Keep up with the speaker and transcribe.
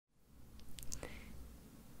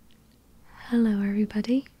Hello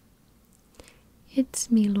everybody,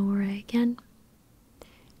 it's me Laura again,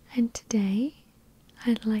 and today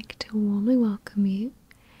I'd like to warmly welcome you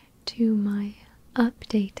to my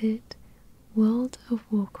updated World of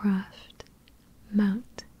Warcraft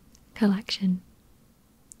mount collection.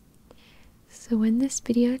 So in this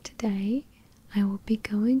video today I will be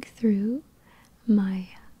going through my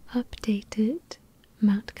updated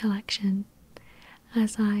mount collection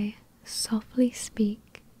as I softly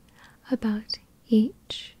speak about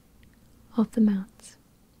each of the mounts.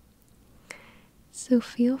 So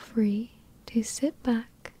feel free to sit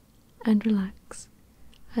back and relax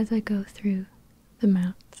as I go through the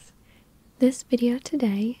mounts. This video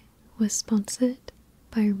today was sponsored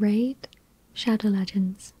by Raid Shadow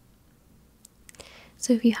Legends.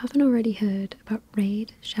 So if you haven't already heard about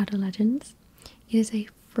Raid Shadow Legends, it is a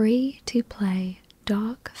free to play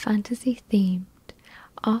dark fantasy themed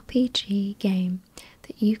RPG game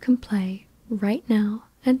that you can play right now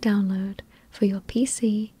and download for your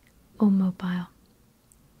PC or mobile.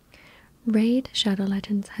 Raid Shadow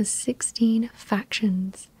Legends has 16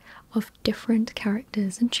 factions of different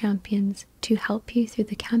characters and champions to help you through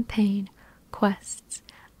the campaign, quests,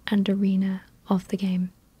 and arena of the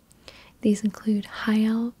game. These include high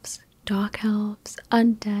elves, dark elves,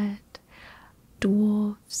 undead,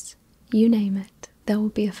 dwarves, you name it, there will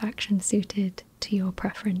be a faction suited to your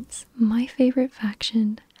preference. My favourite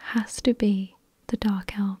faction has to be the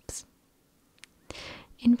dark elves.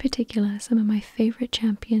 In particular, some of my favourite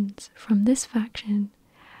champions from this faction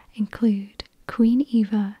include Queen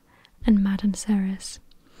Eva and Madame Ceres.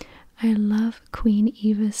 I love Queen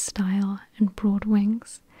Eva's style and broad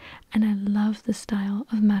wings, and I love the style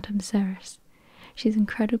of Madame Ceres. She's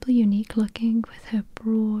incredibly unique looking with her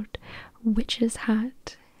broad witch's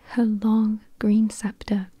hat, her long green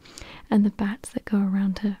scepter, and the bats that go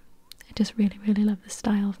around her. I just really love the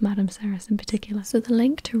style of Madame Ceres in particular. So the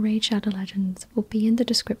link to Raid Shadow Legends will be in the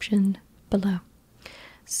description below.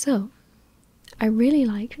 So I really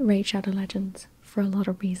like Raid Shadow Legends for a lot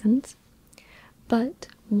of reasons, but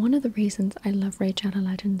one of the reasons I love Raid Shadow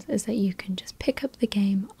Legends is that you can just pick up the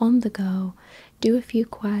game on the go, do a few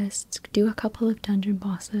quests, do a couple of dungeon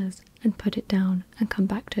bosses, and put it down and come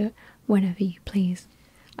back to it whenever you please.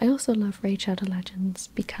 I also love Raid Shadow Legends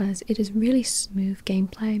because it is really smooth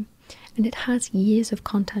gameplay and it has years of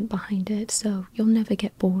content behind it, so you'll never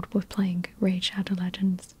get bored with playing Raid Shadow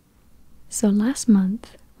Legends. So last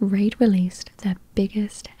month, Raid released their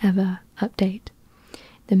biggest ever update,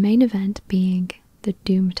 the main event being the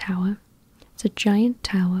Doom Tower. It's a giant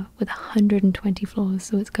tower with 120 floors,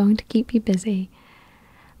 so it's going to keep you busy.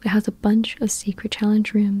 It has a bunch of secret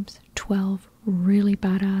challenge rooms, 12 really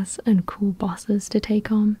badass and cool bosses to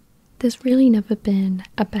take on. There's really never been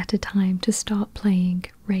a better time to start playing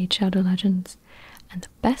Raid Shadow Legends, and the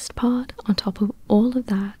best part on top of all of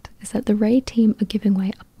that is that the Raid team are giving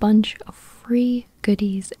away a bunch of free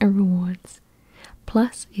goodies and rewards,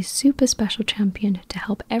 plus a super special champion to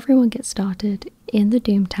help everyone get started in the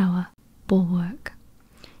Doom Tower, Bulwark.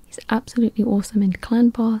 He's absolutely awesome in Clan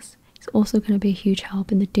Boss. He's also going to be a huge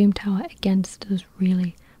help in the Doom Tower against those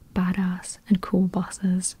really badass and cool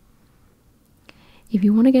bosses. If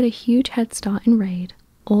you want to get a huge head start in Raid,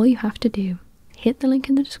 all you have to do, hit the link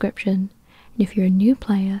in the description, and if you're a new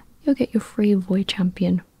player, you'll get your free Void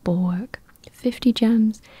Champion Bulwark, 50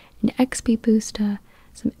 gems, an XP booster,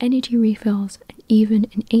 some energy refills, and even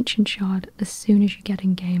an Ancient Shard as soon as you get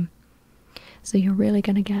in game. So you're really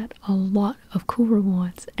going to get a lot of cool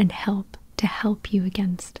rewards and help to help you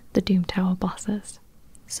against the Doom Tower bosses.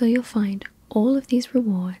 So you'll find all of these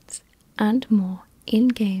rewards and more in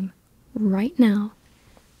game right now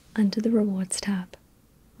under the rewards tab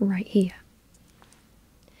right here.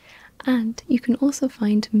 And you can also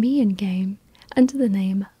find me in game under the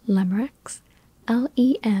name LauraLemurex,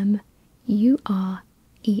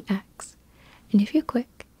 Lemurex. And if you're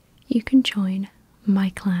quick, you can join my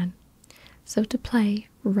clan. So to play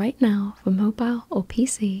right now for mobile or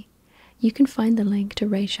PC, you can find the link to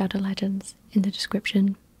Raid Shadow Legends in the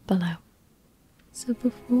description below. So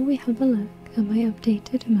before we have a look at my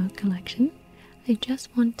updated emote collection, I just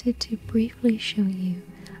wanted to briefly show you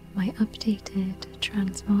my updated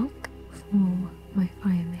transmog for my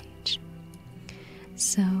Fire Mage.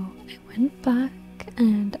 So I went back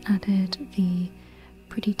and added the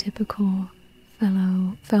pretty typical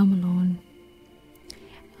Felmalorn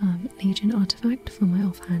Legion artifact for my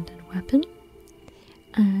offhanded weapon,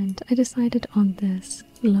 and I decided on this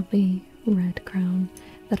lovely red crown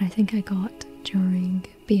that I think I got during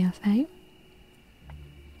BFA.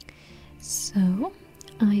 So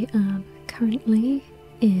I am currently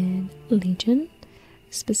in Legion,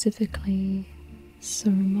 specifically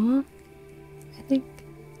Suramar,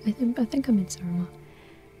 I think I'm in Surima.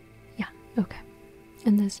 Yeah, okay.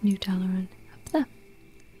 And there's New Dalaran up there.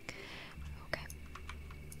 Okay.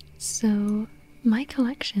 So my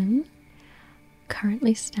collection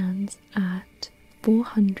currently stands at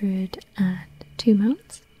 402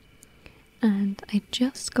 mounts, and I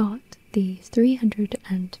just got the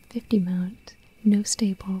 350 mount no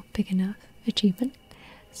stable big enough achievement,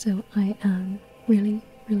 so I am really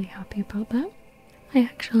happy about that. I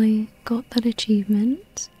actually got that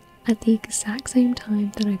achievement at the exact same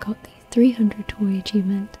time that I got the 300 toy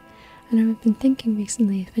achievement, and I've been thinking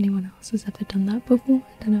recently if anyone else has ever done that before.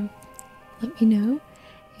 I don't know, let me know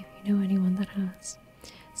if you know anyone that has.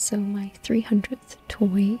 So my 300th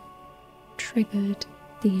toy triggered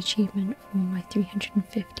the achievement for my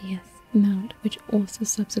 350th mount, which also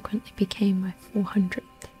subsequently became my 400th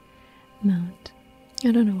mount.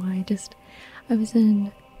 I don't know why, I was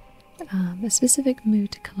in a specific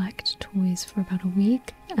mood to collect toys for about a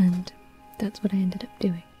week, and that's what I ended up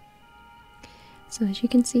doing. So as you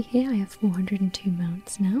can see here, I have 402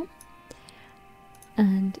 mounts now,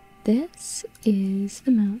 and this is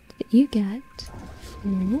the mount that you get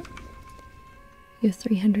for your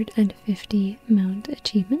 350 mount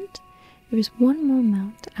achievement. There is one more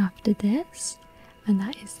mount after this, and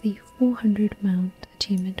that is the 400 mount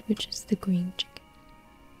achievement, which is the green chicken.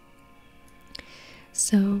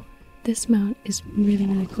 So this mount is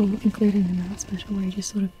really cool, including the mount special where he just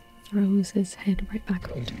sort of throws his head right back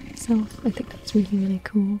onto himself. I think that's really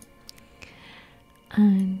cool,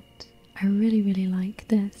 and I really like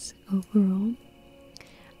this overall.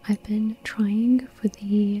 I've been trying for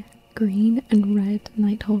the green and red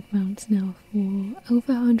Nighthold mounts now for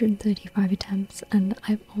over 135 attempts, and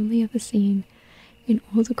I've only ever seen in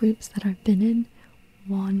all the groups that I've been in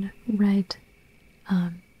one red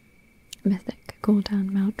mythic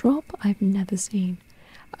cooldown mount drop. I've never seen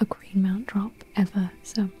a green mount drop ever,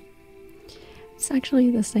 so it's actually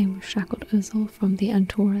the same with Shackled Urzul from the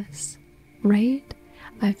Antaurus raid.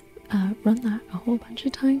 I've run that a whole bunch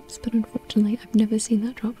of times, but unfortunately I've never seen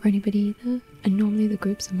that drop for anybody either, and normally the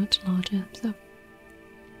groups are much larger, so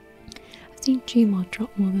I've seen Gmod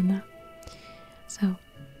drop more than that. So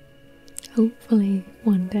hopefully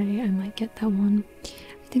one day I might get that one.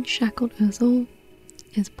 I think Shackled Urzul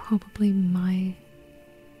is probably my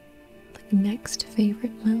next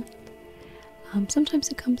favourite mount. Sometimes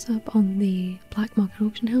it comes up on the black market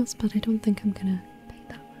auction house, but I don't think I'm gonna pay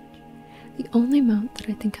that much. The only mount that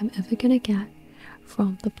I think I'm ever gonna get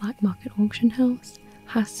from the black market auction house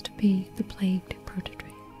has to be the Plagued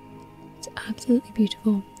Prototree. It's absolutely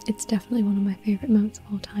beautiful. It's definitely one of my favourite mounts of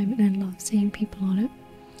all time, and I love seeing people on it.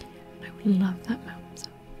 And I would love that mount, so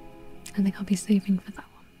I think I'll be saving for that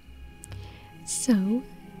one. So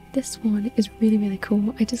this one is really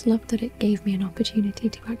cool. I just love that it gave me an opportunity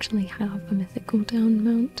to actually have a mythic cooldown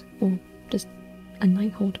mount, or just a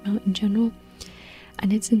Nighthold mount in general,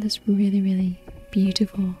 and it's in this really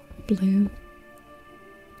beautiful blue.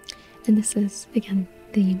 And this is again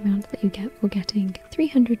the mount that you get for getting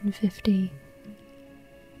 350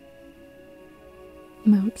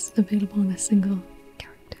 mounts available on a single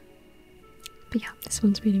character. But yeah, this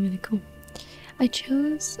one's really cool. I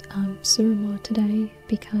chose Surima today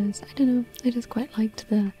because, I don't know, I just quite liked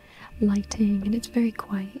the lighting, and it's very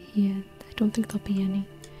quiet here. I don't think there'll be any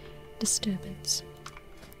disturbance.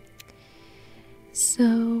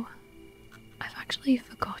 So I've actually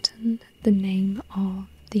forgotten the name of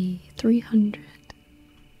the 300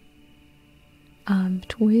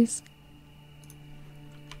 toys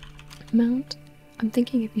mount. I'm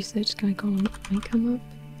thinking if you search Sky Golem it might come up.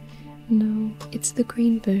 No, it's the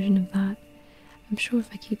green version of that. I'm sure if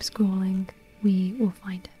I keep scrolling we will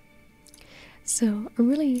find it. So a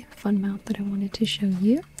really fun mount that I wanted to show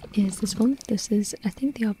you is this one. This is, I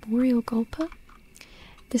think, the Arboreal Gulper.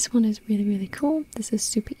 This one is really cool. This is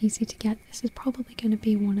super easy to get. This is probably going to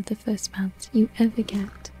be one of the first mounts you ever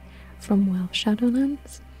get from Welsh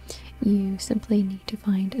Shadowlands. You simply need to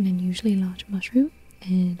find an unusually large mushroom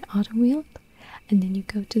in Ardenweald, and then you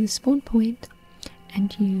go to the spawn point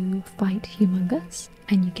and you fight Humongous,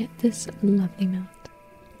 and you get this lovely mount.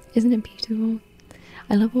 Isn't it beautiful?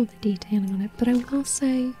 I love all the detailing on it, but I will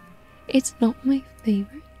say it's not my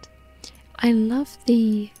favourite. I love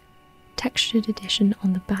the textured edition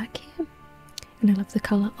on the back here, and I love the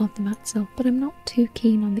colour of the mount itself, but I'm not too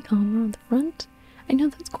keen on the armour on the front. I know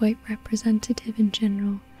that's quite representative in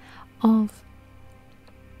general of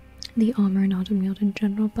the armour in Ardenweald in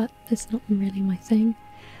general, but it's not really my thing.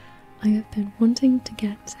 I have been wanting to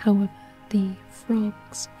get, however, the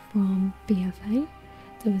frogs from BFA.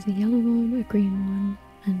 There was a yellow one, a green one,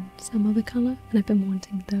 and some other colour, and I've been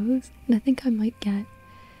wanting those, and I think I might get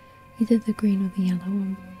either the green or the yellow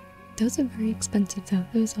one. Those are very expensive though.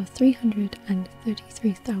 Those are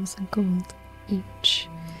 333,000 gold each,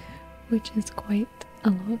 which is quite a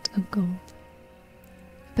lot of gold.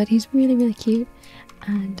 But he's really, really cute,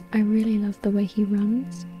 and I really love the way he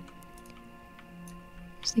runs.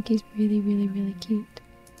 I just think he's really, really, really cute.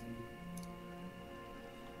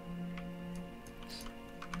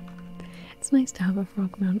 It's nice to have a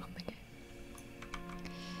frog mount on the game.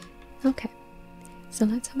 Okay, so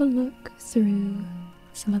let's have a look through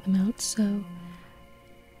some other mounts. So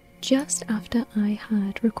just after I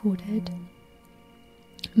had recorded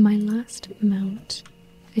my last mount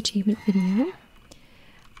achievement video,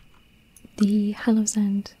 the Hallow's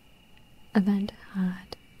End event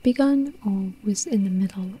had begun or was in the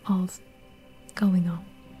middle of going on,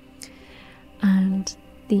 and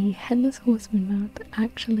the Headless Horseman mount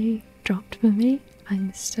actually dropped for me.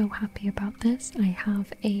 I'm so happy about this. I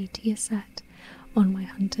have a tier set on my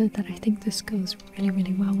hunter that I think this goes really,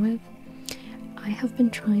 really well with. I have been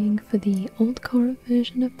trying for the old Korra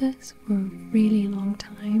version of this for a really long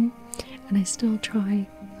time, and I still try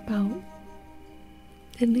about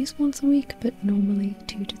at least once a week, but normally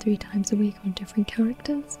 2 to 3 times a week on different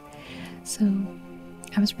characters. So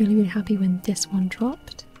I was really, really happy when this one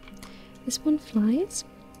dropped. This one flies.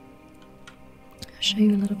 I'll show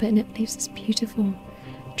you a little bit, and it leaves this beautiful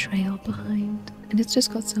trail behind, and it's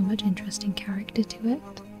just got so much interesting character to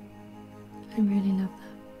it. I really love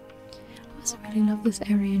that. I also really love this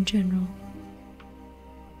area in general.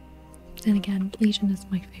 Then again, Legion is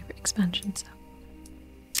my favourite expansion,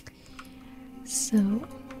 so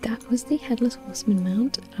that was the Headless Horseman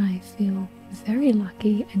mount. I feel very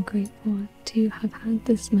lucky and grateful to have had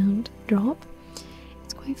this mount drop.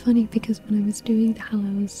 It's quite funny because when I was doing the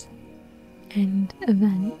Hallow's End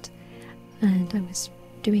event and I was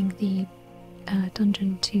doing the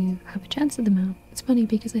dungeon to have a chance at the mount, it's funny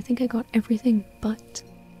because I think I got everything but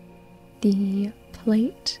the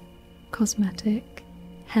plate, cosmetic,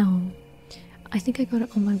 helm. I think I got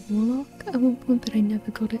it on my Warlock at one point, but I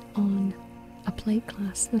never got it on a plate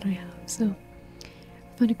class that I have, so I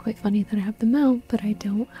find it quite funny that I have the mount but I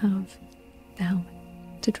don't have the helmet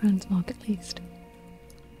to transmog at least.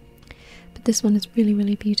 But this one is really,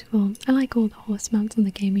 really beautiful. I like all the horse mounts on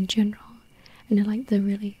the game in general, and I like the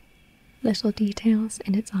really little details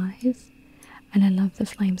in its eyes, and I love the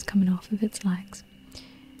flames coming off of its legs.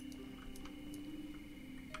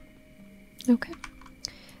 Okay,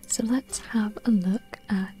 so let's have a look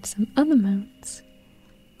at some other mounts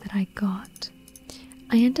that I got.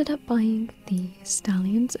 I ended up buying the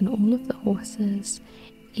stallions and all of the horses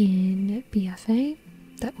in BFA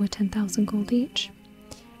that were 10,000 gold each,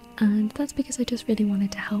 and that's because I just really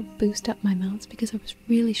wanted to help boost up my mounts because I was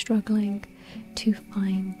really struggling to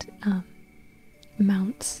find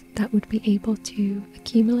mounts that would be able to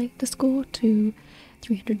accumulate the score to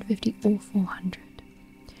 350 or 400.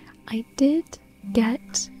 I did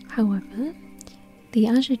get, however, the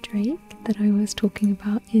Azure Drake that I was talking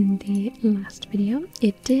about in the last video.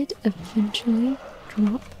 It did eventually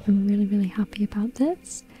drop. I'm really, really happy about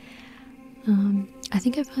this. I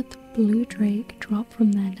think I've had the Blue Drake drop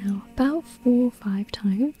from there now about 4 or 5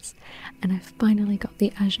 times, and I've finally got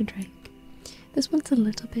the Azure Drake. This one's a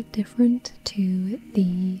little bit different to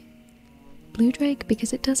the Blue Drake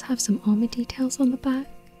because it does have some armor details on the back,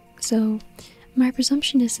 so my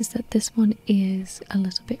presumption is that this one is a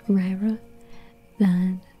little bit rarer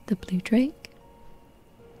than the Blue Drake,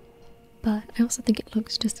 but I also think it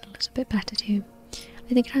looks just a little bit better too.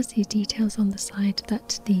 I think it has these details on the side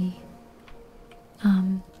that the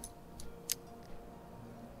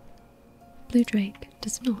Blue Drake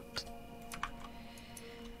does not.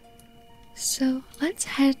 So let's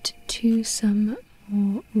head to some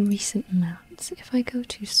more recent mounts. If I go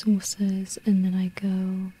to sources and then I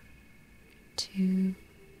go to...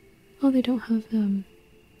 oh, they don't have a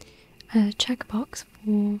checkbox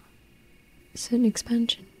for certain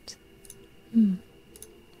expansions.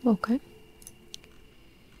 Okay.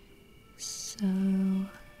 So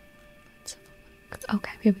let's have a look.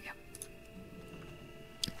 Okay, here we go.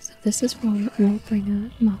 So this is from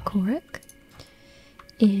Warbringer Malkoric.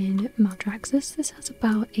 In Maldraxxus, this has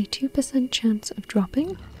about a 2% chance of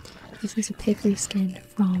dropping. This is a pig reskin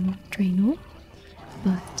from Draenor,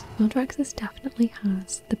 but Maldraxxus definitely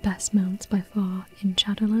has the best mounts by far in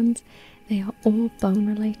Shadowlands. They are all bone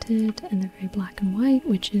related and they're very black and white,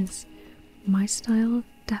 which is my style,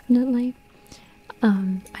 definitely.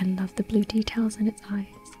 I love the blue details in its eyes,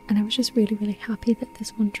 and I was just really, really happy that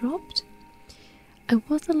this one dropped. I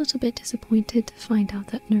was a little bit disappointed to find out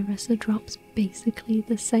that Narissa drops basically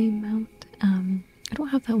the same mount. I don't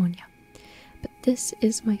have that one yet, but this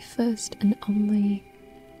is my first and only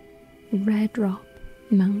rare drop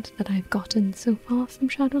mount that I've gotten so far from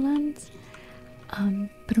Shadowlands,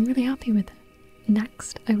 but I'm really happy with it.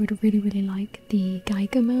 Next, I would really like the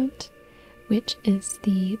Geiger mount, which is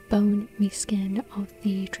the bone reskin of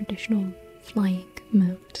the traditional flying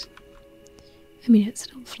mount. I mean, it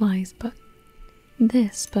still flies, but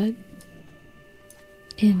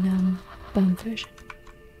in bone version.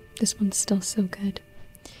 This one's still so good.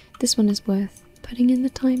 This one is worth putting in the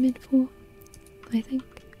time in for, I think.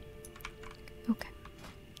 Okay.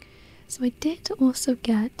 So I did also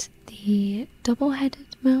get the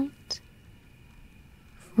double-headed mount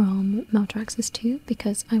from Maldraxxus 2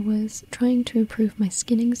 because I was trying to improve my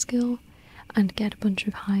skinning skill and get a bunch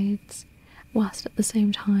of hides, whilst at the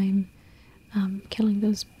same time killing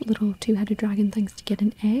those little two-headed dragon things to get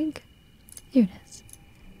an egg. Here it is.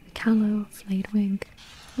 The Callow, Flayedwing.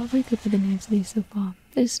 Not very good with the names of these so far.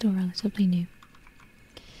 It is still relatively new.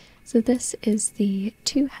 So this is the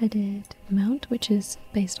two-headed mount, which is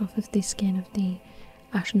based off of the skin of the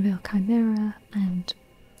Ashenvale Chimera and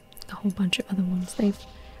a whole bunch of other ones. They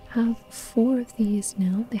have 4 of these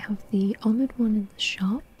now. They have the armoured one in the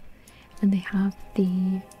shop, and they have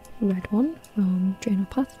the red one from Draenor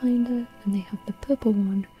Pathfinder, and they have the purple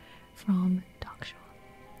one from Darkshore.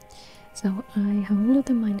 So I have all of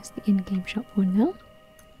them minus the in-game shop one now.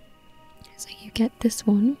 So you get this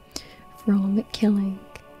one from killing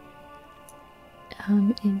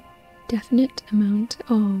indefinite amount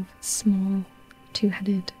of small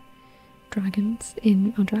two-headed dragons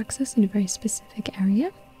in Maldraxxus in a very specific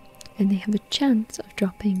area, and they have a chance of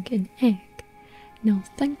dropping an egg. Now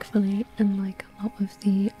thankfully, unlike a lot of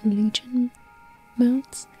the Legion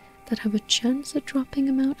mounts that have a chance of dropping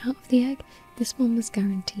a mount out of the egg, this one was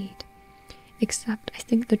guaranteed. Except I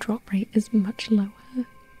think the drop rate is much lower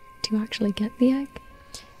to actually get the egg.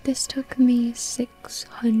 This took me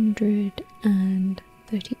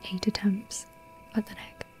 638 attempts at that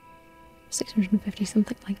egg. 650,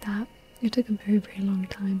 something like that. It took a very long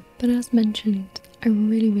time. But as mentioned, I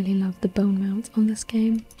really love the bone mounts on this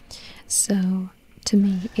game. So to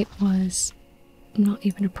me it was not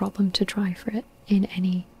even a problem to try for it in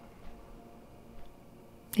any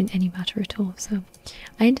matter at all. So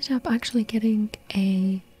I ended up actually getting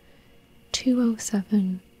a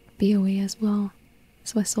 207 BOE as well,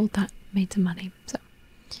 so I sold that, made some money. So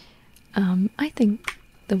I think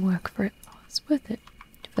the work for it was worth it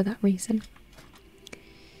for that reason.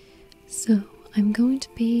 So I'm going to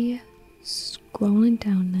be scrolling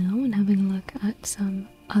down now and having a look at some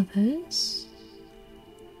others.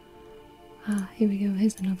 Here we go,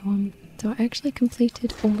 here's another one. So I actually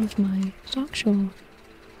completed all of my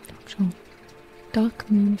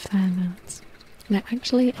Dark Moon Fair mounts, and I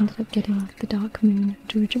actually ended up getting the Dark Moon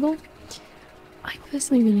dirigible. I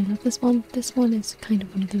personally really love this one. This one is kind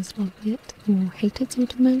of one of those loved it or hated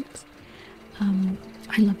sort of mounts.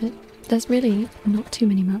 I love it. There's really not too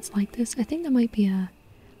many mounts like this. I think there might be a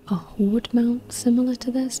Horde mount similar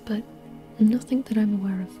to this, but nothing that I'm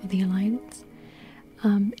aware of for the Alliance.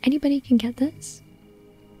 Anybody can get this,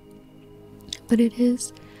 but it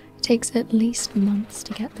takes at least months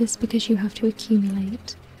to get this because you have to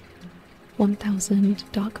accumulate 1,000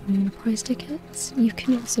 Dark Moon prize tickets. You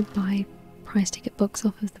can also buy prize ticket books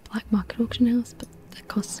off of the black market auction house, but that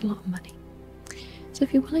costs a lot of money. So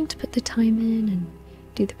if you're willing to put the time in and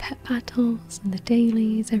do the pet battles and the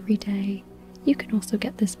dailies every day, you can also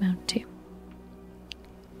get this mount too.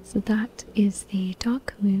 So that is the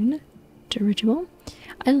Dark Moon dirigible.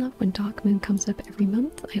 I love when Dark Moon comes up every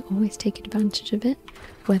month. I always take advantage of it,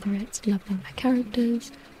 whether it's leveling my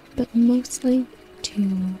characters, but mostly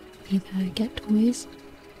to either get toys,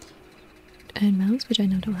 earn mounts, which I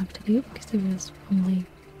now don't have to do because there was only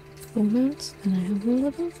 4 mounts and I have all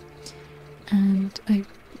of them, and I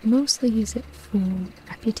mostly use it for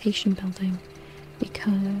reputation building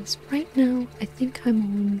because right now I think I'm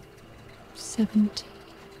on 70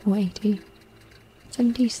 or 80,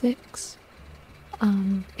 76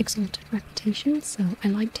 exalted reputation, so I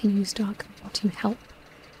like to use Dark Moon to help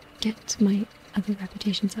get my other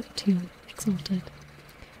reputations up to exalted.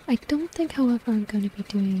 I don't think, however, I'm going to be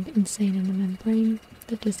doing Insane in the Membrane.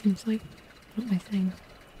 That just seems like not my thing.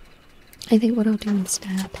 I think what I'll do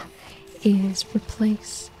instead is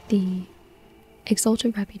replace the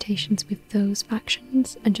exalted reputations with those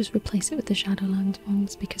factions and just replace it with the Shadowlands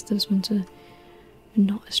ones because those ones are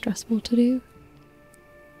not as stressful to do.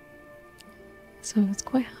 So I was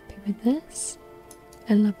quite happy with this.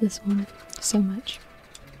 I love this one so much.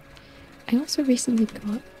 I also recently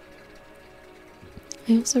got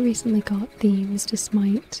the Mr.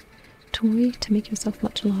 Smite toy to make yourself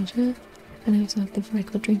much larger, And I also have the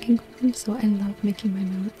regular drinking one, so I love making my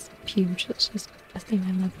mounts huge. That's just a thing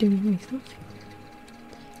I love doing recently.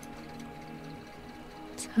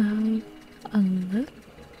 Let's have a look.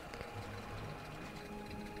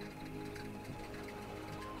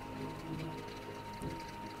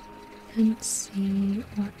 And see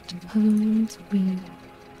what other ones we have.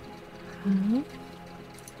 I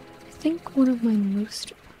think one of my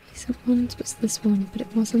most recent ones was this one, but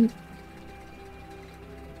it wasn't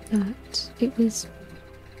that. It was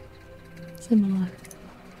similar.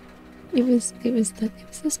 It was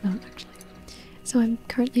this mount actually. So I'm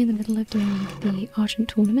currently in the middle of doing the Argent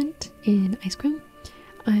tournament in Ice Cream.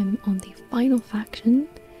 I'm on the final faction,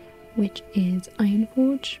 which is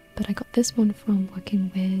Ironforge, but I got this one from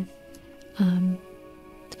working with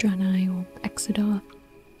the Draenei or Exodar.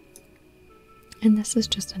 And this is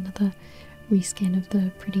just another reskin of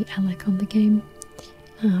the pretty Alec on the game.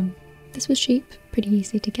 This was cheap, pretty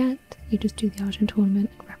easy to get. You just do the Argent tournament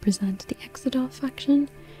and represent the Exodar faction,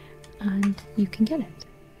 and you can get it.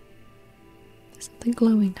 There's something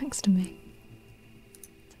glowing next to me.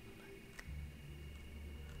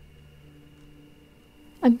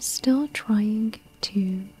 I'm still trying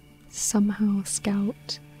to somehow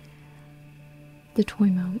scout the toy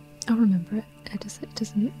mount. I'll remember it. It's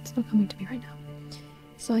not coming to me right now.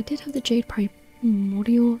 So I did have the Jade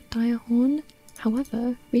Primordial Direhorn.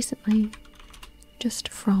 However, recently, just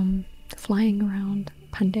from flying around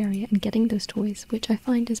Pandaria and getting those toys, which I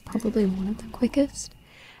find is probably one of the quickest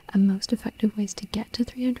and most effective ways to get to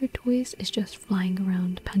 300 toys, is just flying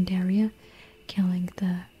around Pandaria, killing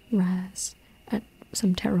the rares at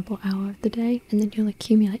some terrible hour of the day, and then you'll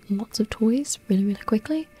accumulate lots of toys really, really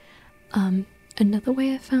quickly. Another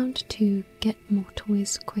way I found to get more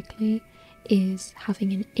toys quickly is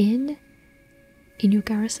having an inn in your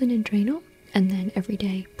garrison in Draenor, and then every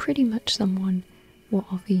day pretty much someone will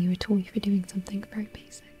offer you a toy for doing something very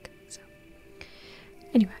basic. So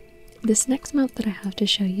anyway, this next mount that I have to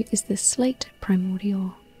show you is the Slate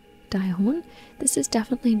Primordial Direhorn. This is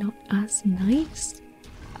definitely not as nice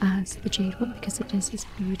as the Jade one because it is this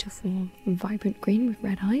beautiful vibrant green with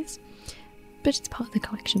red eyes, but it's part of the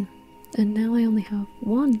collection. And now I only have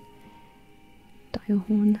one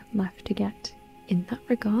Direhorn left to get in that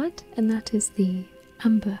regard, and that is the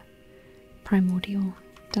Amber Primordial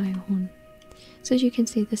Direhorn. So as you can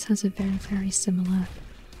see, this has a very, very similar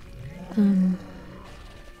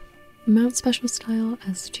mount special style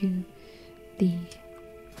as to the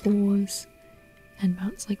boars and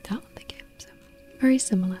mounts like that on the game. So very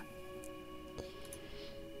similar.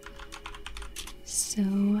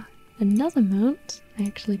 So another mount I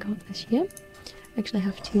actually got this year. I actually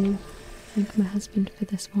have to thank my husband for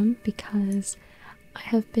this one because I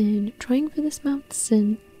have been trying for this mount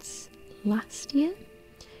since last year.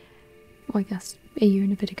 Well, I guess a year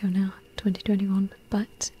and a bit ago now, 2021,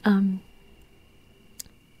 but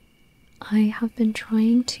I have been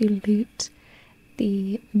trying to loot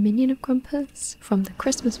the Minion of Grumpus from the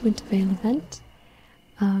Christmas Winter Veil event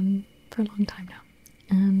for a long time now,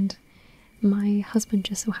 and my husband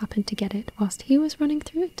just so happened to get it whilst he was running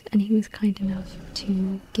through it, and he was kind enough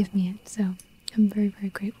to give me it, so I'm very, very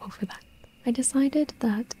grateful for that. I decided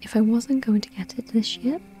that if I wasn't going to get it this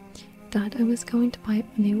year, that I was going to buy it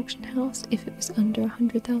from the auction house if it was under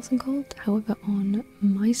 100,000 gold. However, on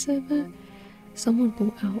my server, someone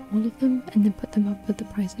bought out all of them and then put them up at the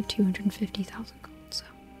price of 250,000 gold, so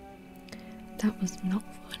that was not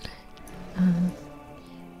fun.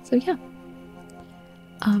 So yeah.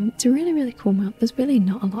 It's a really, really cool mount. There's really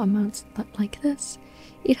not a lot of mounts like this.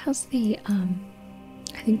 It has the, I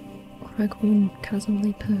think, Craghorn Chasm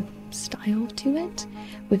Leaper style to it,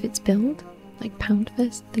 with its build, like Pound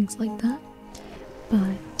Fist, things like that.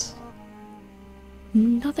 But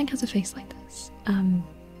nothing has a face like this.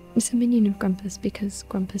 It's a minion of Grumpus because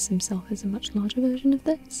Grumpus himself is a much larger version of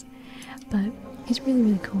this, but he's really,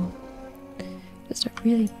 really cool. Just a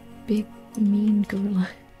really big, mean gorilla.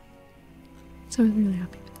 So I'm really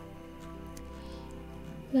happy with that.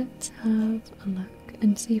 Let's have a look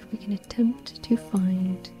and see if we can attempt to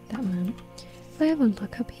find that mount. If I have a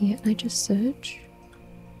look up here and I just search,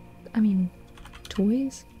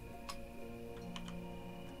 toys.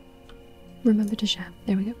 Remember to share.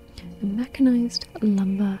 There we go. A mechanized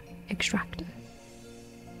lumber extractor.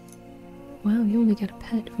 Wow, you only get a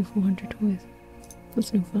pet for 400 toys.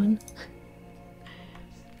 That's no fun.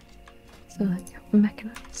 So there you go.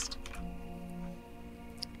 Mechanized.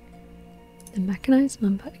 The mechanized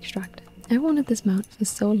lumber extractor. I wanted this mount for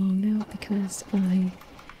so long now because I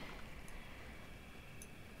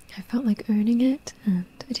felt like earning it, and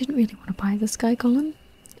I didn't really want to buy the Sky Golem.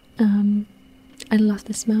 I love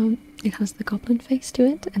this mount. It has the goblin face to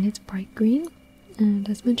it and it's bright green. And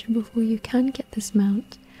as mentioned before, you can get this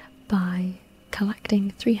mount by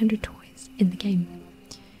collecting 300 toys in the game.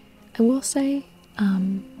 I will say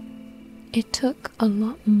it took a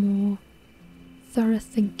lot more thorough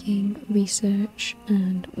thinking, research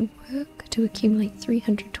and work to accumulate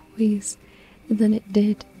 300 toys than it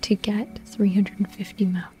did to get 350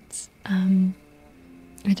 mounts.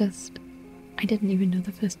 I didn't even know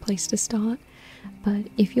the first place to start, but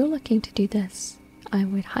if you're looking to do this, I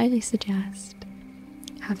would highly suggest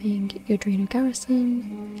having your Drano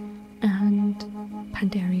Garrison and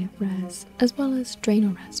Pandaria Res, as well as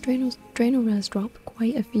Drano Res. Drano Res drop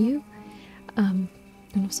quite a few, and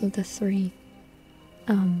also the three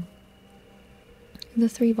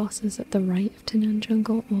bosses at the right of Tanan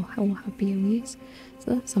Jungle will have BOEs,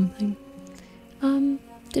 so that's something.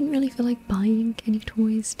 Didn't really feel like buying any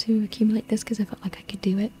toys to accumulate this because I felt like I could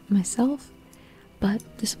do it myself, but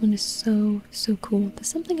this one is so cool. There's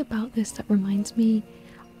something about this that reminds me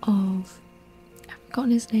of, I've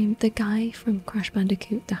forgotten his name, the guy from Crash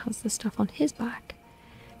Bandicoot that has the stuff on his back.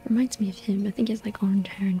 It reminds me of him. I think he has like orange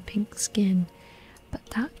hair and pink skin, but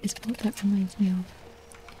that is what that reminds me of.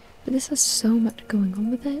 But this has so much going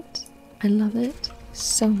on with it. I love it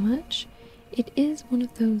so much. It is one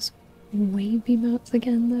of those wavy mounts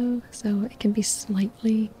again though, so it can be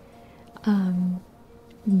slightly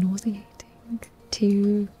nauseating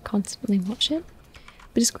to constantly watch it,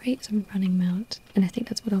 but it's great as a running mount and I think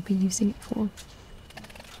that's what I'll be using it for.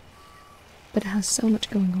 But it has so much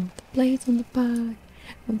going on with the blades on the back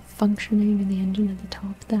and functioning and the engine at the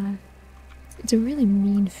top there. It's a really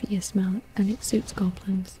mean, fierce mount and it suits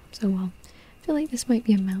goblins so well. I feel like this might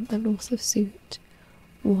be a mount that would also suit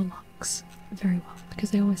warlocks very well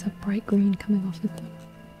because they always have bright green coming off of them.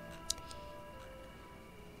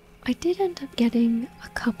 I did end up getting a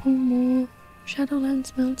couple more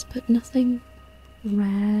Shadowlands mounts, but nothing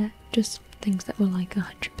rare, just things that were like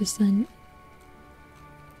 100%.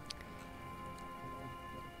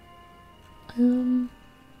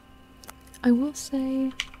 I will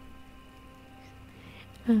say,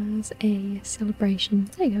 as a celebration,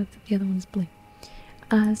 there you go, the other one's blue.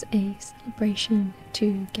 As a celebration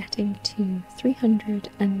to getting to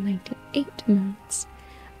 398 mounts,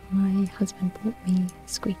 my husband bought me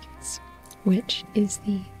squeakers, which is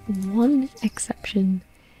the one exception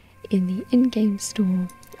in the in-game store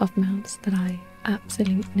of mounts that I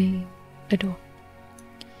absolutely adore.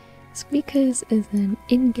 Squeakers is an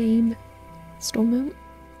in-game store mount,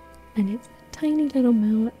 and it's a tiny little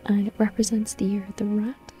mount, and it represents the year of the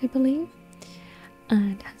rat, I believe.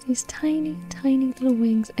 And it has these tiny little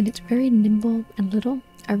wings, and it's very nimble and little.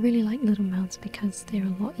 I really like little mounts because they're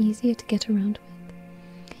a lot easier to get around with.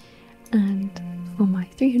 And for my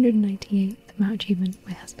 398th mount achievement,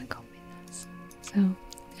 my husband got me this. So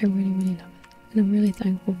I really love it. And I'm really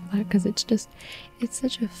thankful for that because it's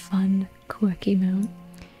such a fun, quirky mount.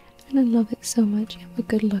 And I love it so much. You have a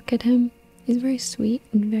good look at him. He's very sweet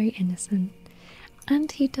and very innocent.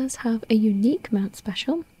 And he does have a unique mount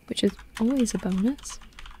special, which is always a bonus.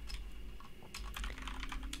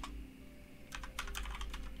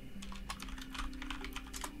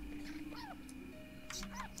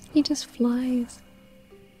 He just flies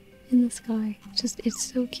in the sky. It's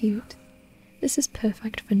so cute. This is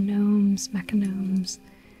perfect for gnomes, mechagnomes.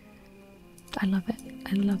 I love it.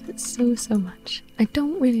 I love it so much. I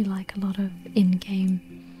don't really like a lot of in-game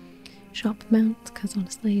shop mounts because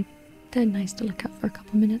honestly they're nice to look at for a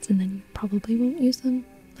couple minutes and then you probably won't use them,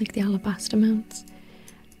 like the alabaster mounts.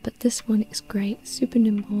 But this one is great, super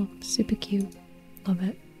nimble, super cute. Love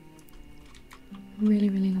it. Really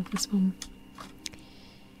love this one.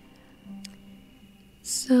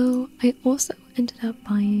 So I also ended up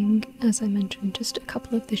buying, as I mentioned, just a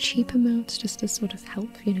couple of the cheaper mounts just to sort of help,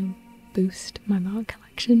 boost my mount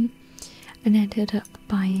collection. And I ended up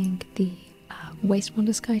buying the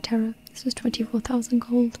Wastewander Sky Terror. This was 24,000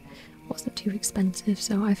 gold. Wasn't too expensive,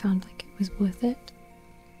 so I found like it was worth it.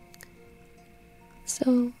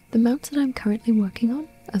 So the mounts that I'm currently working on,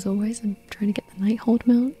 as always, I'm trying to get the Nighthold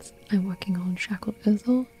mounts. I'm working on Shackled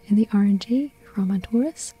Urzul in the RNG from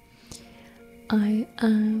Antorus. I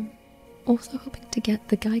am also hoping to get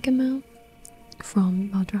the Geiger mount from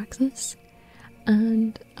Maldraxxus,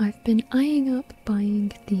 and I've been eyeing up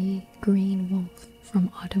buying the Green Wolf from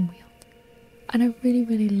Ardenweald. And I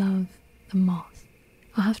really love the moth.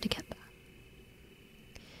 I'll have to get that.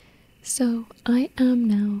 So I am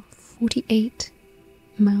now 48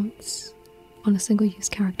 mounts on a single use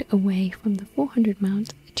character away from the 400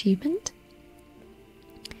 mount achievement.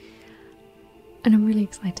 And I'm really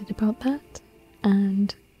excited about that.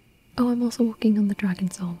 And oh, I'm also working on the Dragon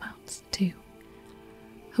Soul mounts too.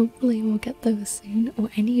 hopefully we'll get those soon, or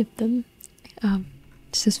any of them.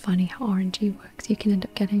 It's just funny how RNG works. You can end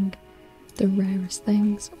up getting the rarest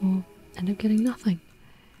things or end up getting nothing.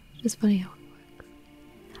 It's just funny how it works.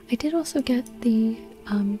 I did also get the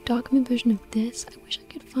dark moon version of this. I wish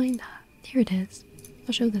I could find that. Here it is.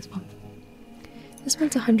 I'll show this one. This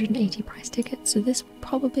one's 180 price tickets, so this will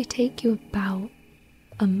probably take you about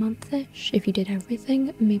a month-ish if you did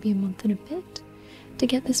everything, maybe a month and a bit to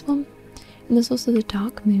get this one. And there's also the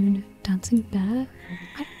Dark Moon Dancing Bear.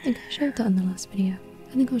 I don't think I showed that in the last video.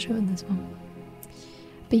 I think I'll show it in this one.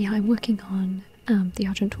 But yeah, I'm working on the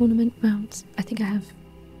Argent Tournament mounts. I think I have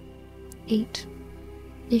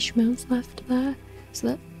 8-ish mounts left there, so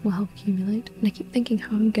that will help accumulate. And I keep thinking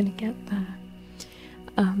how I'm gonna get there.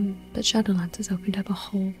 But Shadowlands has opened up a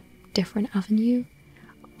whole different avenue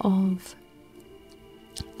of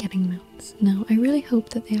getting mounts. Now, I really hope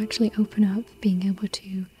that they actually open up being able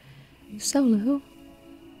to solo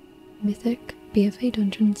mythic BFA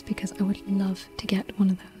dungeons, because I would love to get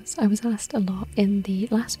one of those. I was asked a lot in the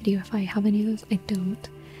last video if I have any of those. I don't.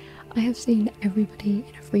 I have seen everybody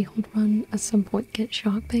in a freehold run at some point get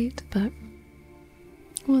shark bait, but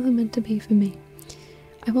it wasn't meant to be for me.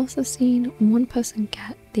 I've also seen one person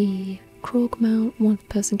get the Krog mount, one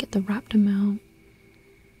person get the Raptor mount.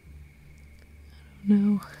 I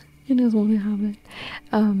don't know. I just want to have it.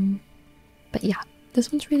 But yeah,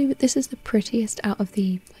 this one's really. This is the prettiest out of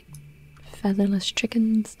the like featherless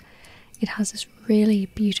chickens. It has this really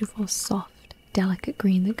beautiful, soft, delicate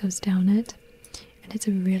green that goes down it, and it's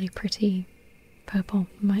a really pretty purple.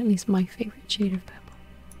 At least my favorite shade of purple.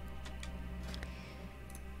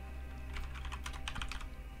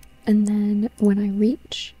 And then when I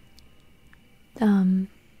reach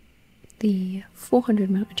the 400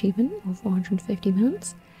 mount achievement, or 450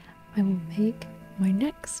 mounts, I will make my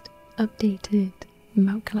next updated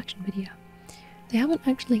mount collection video. They haven't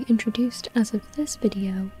actually introduced, as of this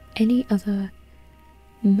video, any other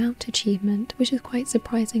mount achievement, which is quite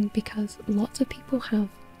surprising because lots of people have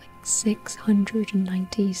like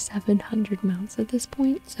 690, 700 mounts at this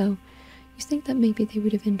point, so you think that maybe they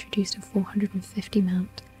would have introduced a 450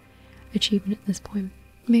 mount achievement at this point.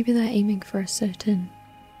 Maybe they're aiming for a certain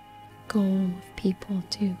goal of people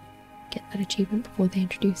to get that achievement before they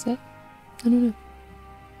introduce it. I don't know.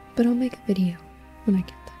 But I'll make a video when I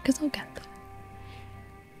get there, because I'll get there.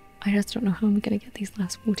 I just don't know how I'm gonna get these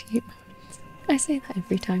last 48 mounts. I say that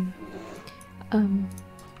every time.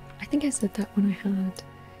 I think I said that when I had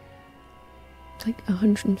like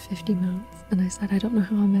 150 mounts, and I said I don't know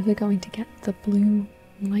how I'm ever going to get the blue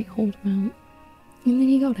Lighthold mount. And then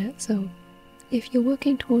you got it, so if you're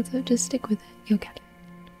working towards it, just stick with it, you'll get it.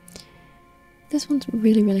 This one's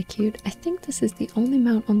really, really cute. I think this is the only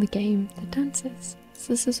mount on the game that dances.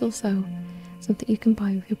 So this is also something you can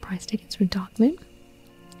buy with your prize tickets from Dark Moon.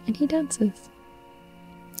 And he dances.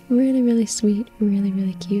 Really, really sweet, really,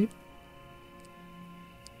 really cute.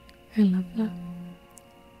 I love that.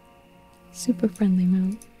 Super friendly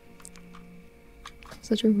mount.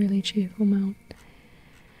 Such a really cheerful mount.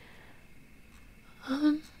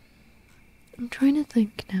 I'm trying to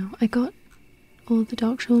think now. I got all the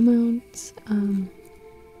Darkshore mounts. I'm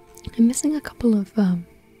missing a couple of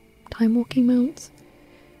time walking mounts.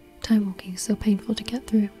 Time walking is so painful to get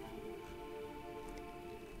through.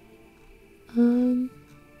 I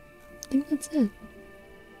think that's it.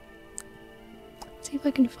 Let's see if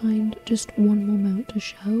I can find just one more mount to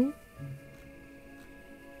show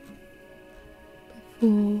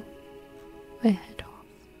before I head off.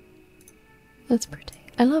 That's pretty.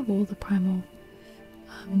 I love all the primal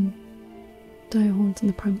direhorns and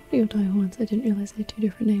the primordial direhorns. I didn't realise they had 2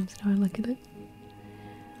 different names now I look at it.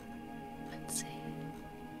 Let's see.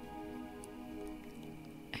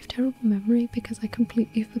 I have terrible memory because I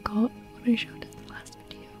completely forgot what I showed in the last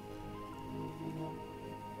video.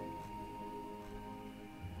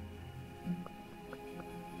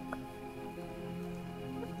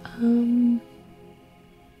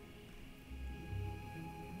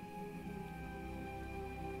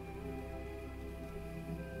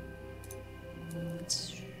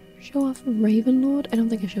 Let's show off Ravenlord. I don't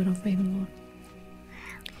think I showed off Ravenlord.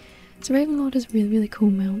 So Ravenlord is a really, really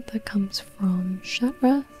cool mount that comes from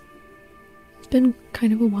Shatrath. It's been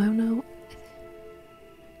kind of a while now.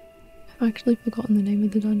 I've actually forgotten the name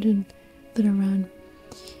of the dungeon that I ran.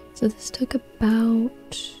 So this took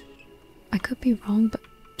about, I could be wrong, but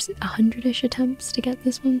 100-ish attempts to get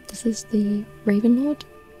this one. This is the Ravenlord,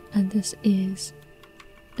 and this is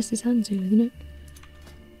Anzu, isn't it?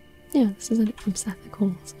 Yeah, this is it from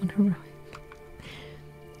Sethicals on Heroic.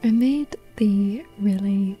 I made the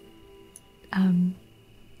really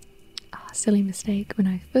silly mistake when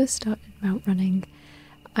I first started mount running.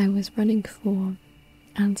 I was running for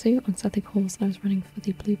Anzu on Sethig Halls, and I was running for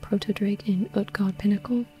the blue proto-drake in Utgard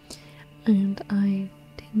Pinnacle, and I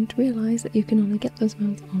didn't realise that you can only get those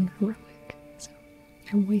mounts on heroic, so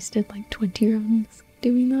I wasted like 20 rounds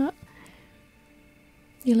doing that.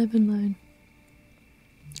 You live and learn.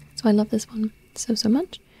 So I love this one so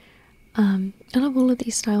much. I love all of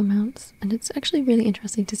these style mounts, and it's actually really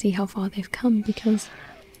interesting to see how far they've come, because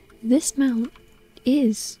this mount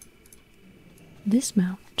is this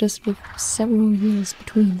mount, just with several years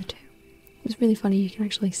between the two. It was really funny, you can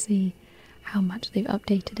actually see how much they've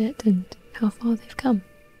updated it and how far they've come.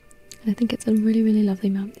 And I think it's a really lovely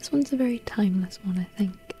mount. This one's a very timeless one, I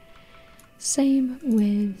think. Same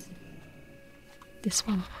with this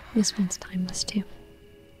one. This one's timeless too.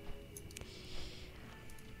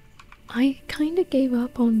 I kind of gave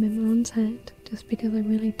up on Mimiron's head just because I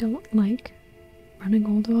really don't like running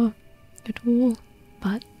Aldor at all,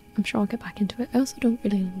 but I'm sure I'll get back into it. I also don't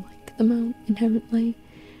really like the mount inherently,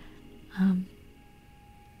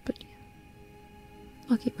 but yeah,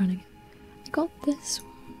 I'll keep running it. I got this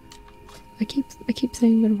one. I keep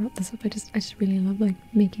saying I'm gonna wrap this up. I just really love like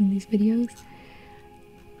making these videos.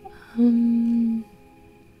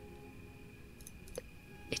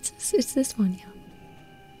 It's this one, yeah.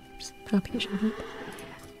 Just happy to show up.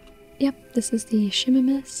 Yep, this is the Shimmer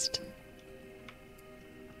Mist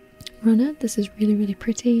runner. This is really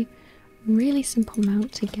pretty, really simple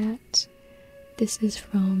mount to get. This is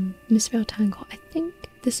from Misfell Tangle. I think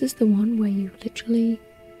this is the one where you literally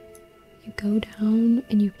go down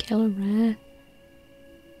and you kill a rare.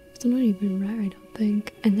 It's not even rare, I don't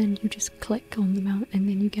think, and then you just click on the mount and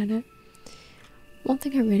then you get it. One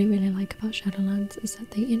thing I really like about Shadowlands is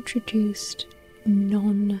that they introduced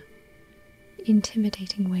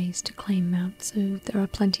non-intimidating ways to claim mounts. So there are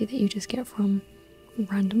plenty that you just get from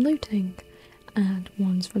random looting, and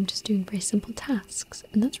ones from just doing very simple tasks,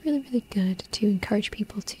 and that's really good to encourage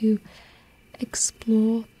people to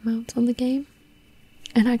explore mounts on the game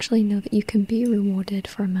and actually know that you can be rewarded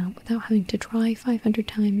for a mount without having to try 500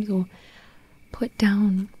 times or put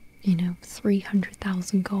down, you know,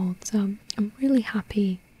 300,000 gold. So I'm really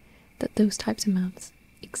happy that those types of mounts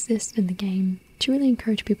exist in the game to really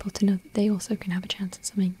encourage people to know that they also can have a chance at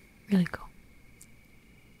something really cool.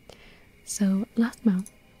 So last mount,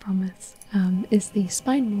 I promise, is the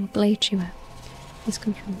Spine Blade Chewer. This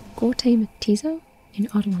comes from Gorte Matizo in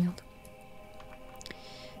Autumnweald.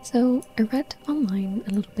 So I read online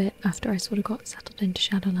a little bit after I sort of got settled into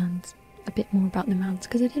Shadowlands a bit more about the mounts,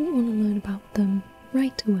 because I didn't want to learn about them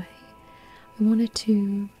right away. I wanted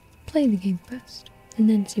to play the game first and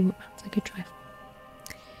then see what mounts I could try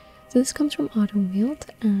for. So this comes from Autumnweald,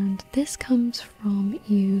 and this comes from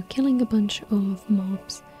you killing a bunch of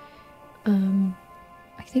mobs,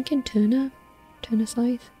 I think in Turner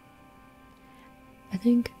Scythe, I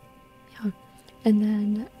think, yeah, and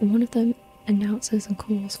then one of them announces and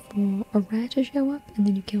calls for a rare to show up, and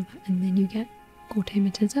then you kill that, and then you get Gorte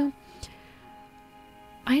Matizo.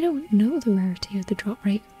 I don't know the rarity of the drop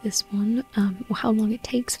rate of this one, or how long it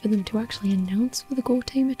takes for them to actually announce for the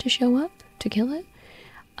Gortamer to show up to kill it.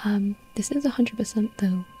 This is 100%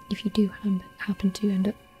 though. If you do happen to end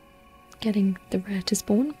up getting the rare to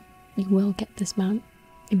spawn, you will get this mount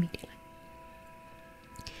immediately.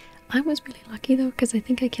 I was really lucky though, because I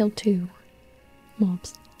think I killed 2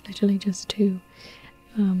 mobs, literally just 2.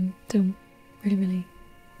 So really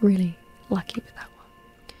lucky with that one.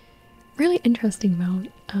 Really interesting mount.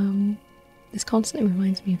 This constantly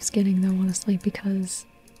reminds me of skinning though, honestly, because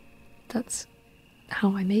that's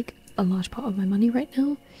how I make a large part of my money right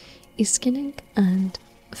now, is skinning. And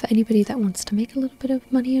for anybody that wants to make a little bit of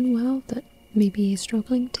money in WoW that maybe is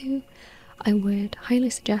struggling to, I would highly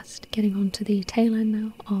suggest getting onto the tail end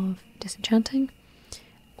now of disenchanting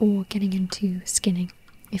or getting into skinning.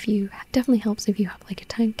 Definitely helps if you have like a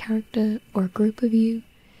tank character or a group of you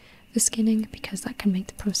for skinning, because that can make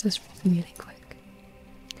the process really quick.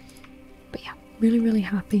 But yeah, really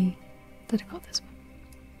happy that I got this one,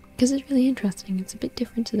 because it's really interesting. It's a bit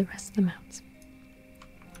different to the rest of the mounts.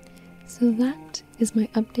 So that is my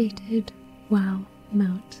updated WoW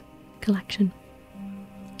mount collection.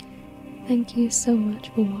 Thank you so much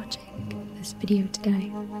for watching this video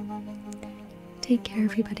today. Take care,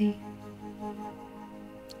 everybody.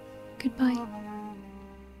 Goodbye.